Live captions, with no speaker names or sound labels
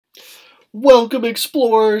Welcome,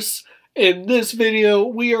 explorers! In this video,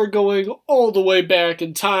 we are going all the way back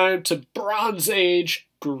in time to Bronze Age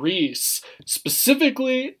Greece,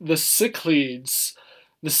 specifically the Cyclades,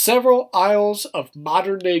 the several isles of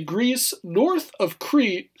modern-day Greece north of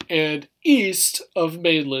Crete and east of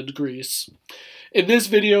mainland Greece. In this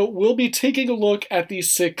video, we'll be taking a look at the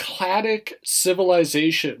Cycladic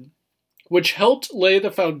civilization, which helped lay the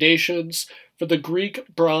foundations for the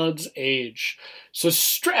Greek Bronze Age. So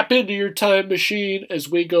strap into your time machine as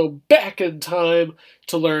we go back in time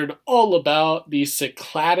to learn all about the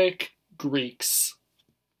Cycladic Greeks.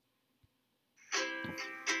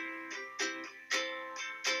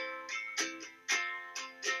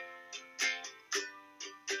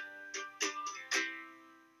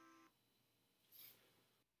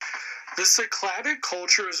 The Cycladic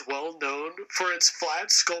culture is well known for its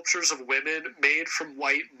flat sculptures of women made from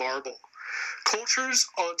white marble. Cultures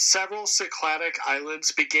on several Cycladic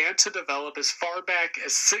islands began to develop as far back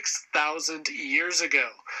as 6,000 years ago,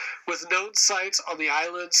 with known sites on the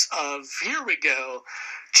islands of,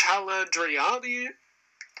 Chalandriani,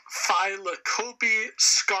 Phylocopi,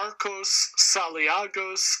 Skarkos,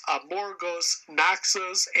 Saliagos, Amorgos,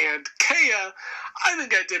 Naxos, and Kea. I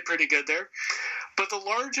think I did pretty good there. But the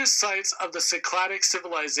largest sites of the Cycladic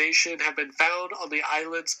civilization have been found on the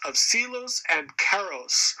islands of Silos and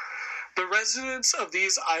Karos. The residents of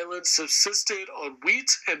these islands subsisted on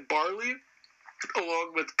wheat and barley,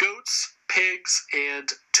 along with goats, pigs,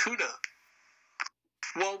 and tuna.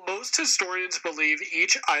 While most historians believe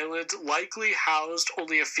each island likely housed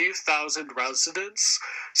only a few thousand residents,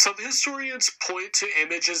 some historians point to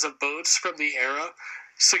images of boats from the era,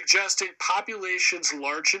 suggesting populations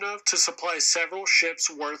large enough to supply several ships'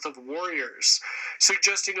 worth of warriors,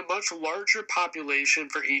 suggesting a much larger population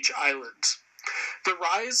for each island. The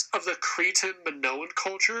rise of the Cretan Minoan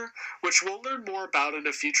culture, which we'll learn more about in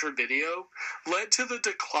a future video, led to the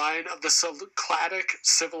decline of the Cycladic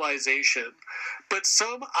civilization, but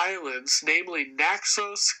some islands, namely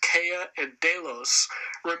Naxos, Kea, and Delos,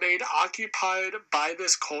 remained occupied by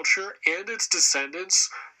this culture and its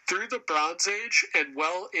descendants through the Bronze Age and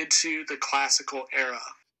well into the Classical era.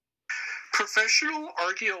 Professional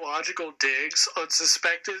archaeological digs on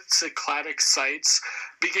suspected Cycladic sites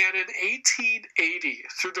began in 1880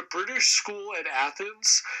 through the British School at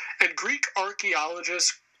Athens, and Greek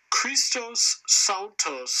archaeologist Christos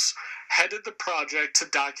Santos headed the project to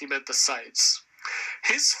document the sites.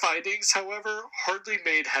 His findings, however, hardly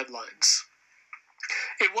made headlines.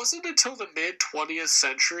 It wasn't until the mid-20th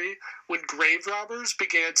century when grave robbers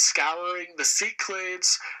began scouring the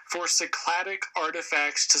Cyclades for Cycladic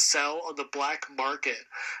artifacts to sell on the black market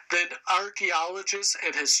that archaeologists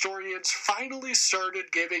and historians finally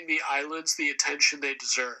started giving the islands the attention they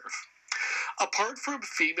deserve. Apart from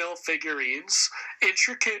female figurines,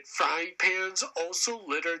 intricate frying pans also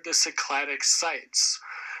littered the Cycladic sites.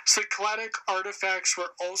 Cycladic artifacts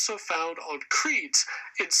were also found on Crete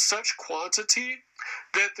in such quantity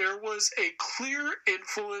that there was a clear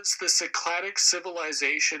influence the Cycladic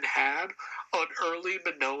civilization had on early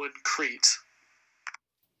Minoan Crete.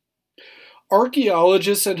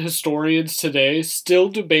 Archaeologists and historians today still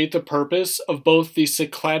debate the purpose of both the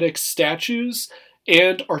Cycladic statues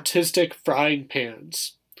and artistic frying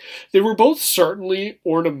pans. They were both certainly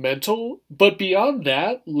ornamental, but beyond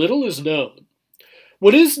that, little is known.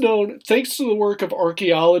 What is known, thanks to the work of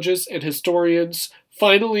archaeologists and historians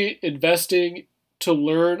finally investing to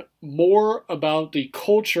learn more about the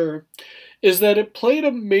culture, is that it played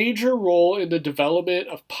a major role in the development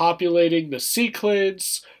of populating the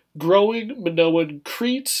Cyclades, growing Minoan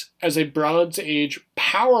Crete as a Bronze Age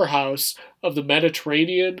powerhouse of the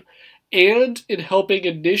Mediterranean, and in helping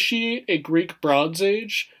initiate a Greek Bronze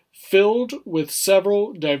Age filled with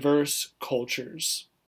several diverse cultures.